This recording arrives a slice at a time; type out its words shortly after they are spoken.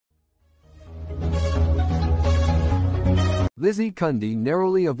Lizzie Cundy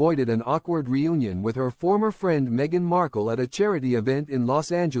narrowly avoided an awkward reunion with her former friend Meghan Markle at a charity event in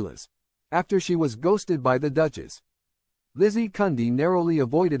Los Angeles, after she was ghosted by the Duchess. Lizzie Cundy narrowly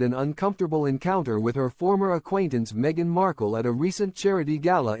avoided an uncomfortable encounter with her former acquaintance Meghan Markle at a recent charity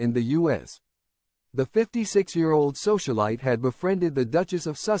gala in the U.S. The 56-year-old socialite had befriended the Duchess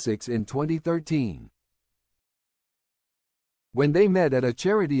of Sussex in 2013. When they met at a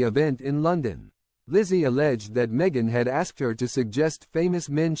charity event in London, Lizzie alleged that Meghan had asked her to suggest famous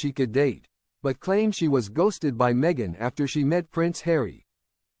men she could date, but claimed she was ghosted by Meghan after she met Prince Harry.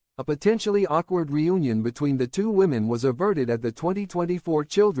 A potentially awkward reunion between the two women was averted at the 2024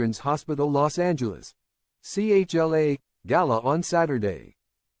 Children's Hospital Los Angeles (CHLA) gala on Saturday.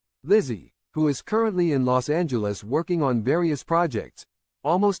 Lizzie, who is currently in Los Angeles working on various projects,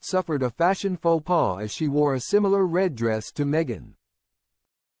 almost suffered a fashion faux pas as she wore a similar red dress to Meghan.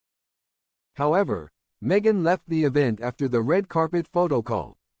 However, Meghan left the event after the red carpet photo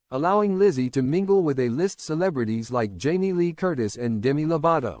call, allowing Lizzie to mingle with A-list celebrities like Jamie Lee Curtis and Demi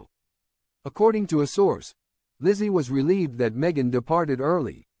Lovato. According to a source, Lizzie was relieved that Meghan departed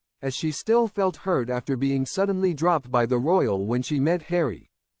early, as she still felt hurt after being suddenly dropped by the royal when she met Harry.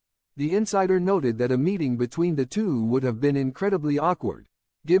 The insider noted that a meeting between the two would have been incredibly awkward,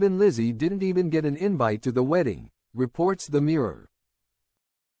 given Lizzie didn't even get an invite to the wedding, reports The Mirror.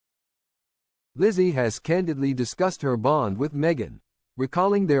 Lizzie has candidly discussed her bond with Meghan,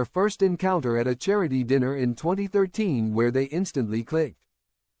 recalling their first encounter at a charity dinner in 2013 where they instantly clicked.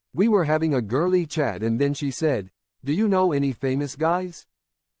 "We were having a girly chat and then she said, 'Do you know any famous guys?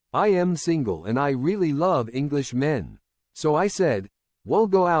 I am single and I really love English men. So I said, we'll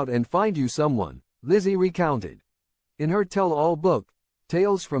go out and find you someone,'" Lizzie recounted. In her tell-all book,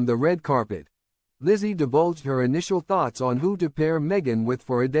 Tales from the Red Carpet, Lizzie divulged her initial thoughts on who to pair Meghan with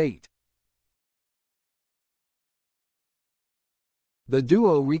for a date. The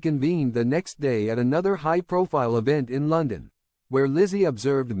duo reconvened the next day at another high-profile event in London, where Lizzie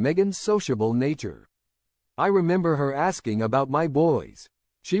observed Meghan's sociable nature. "I remember her asking about my boys.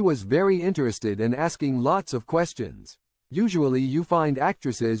 She was very interested and asking lots of questions. Usually you find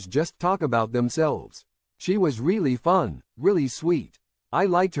actresses just talk about themselves. She was really fun, really sweet. I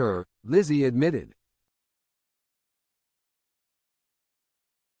liked her," Lizzie admitted.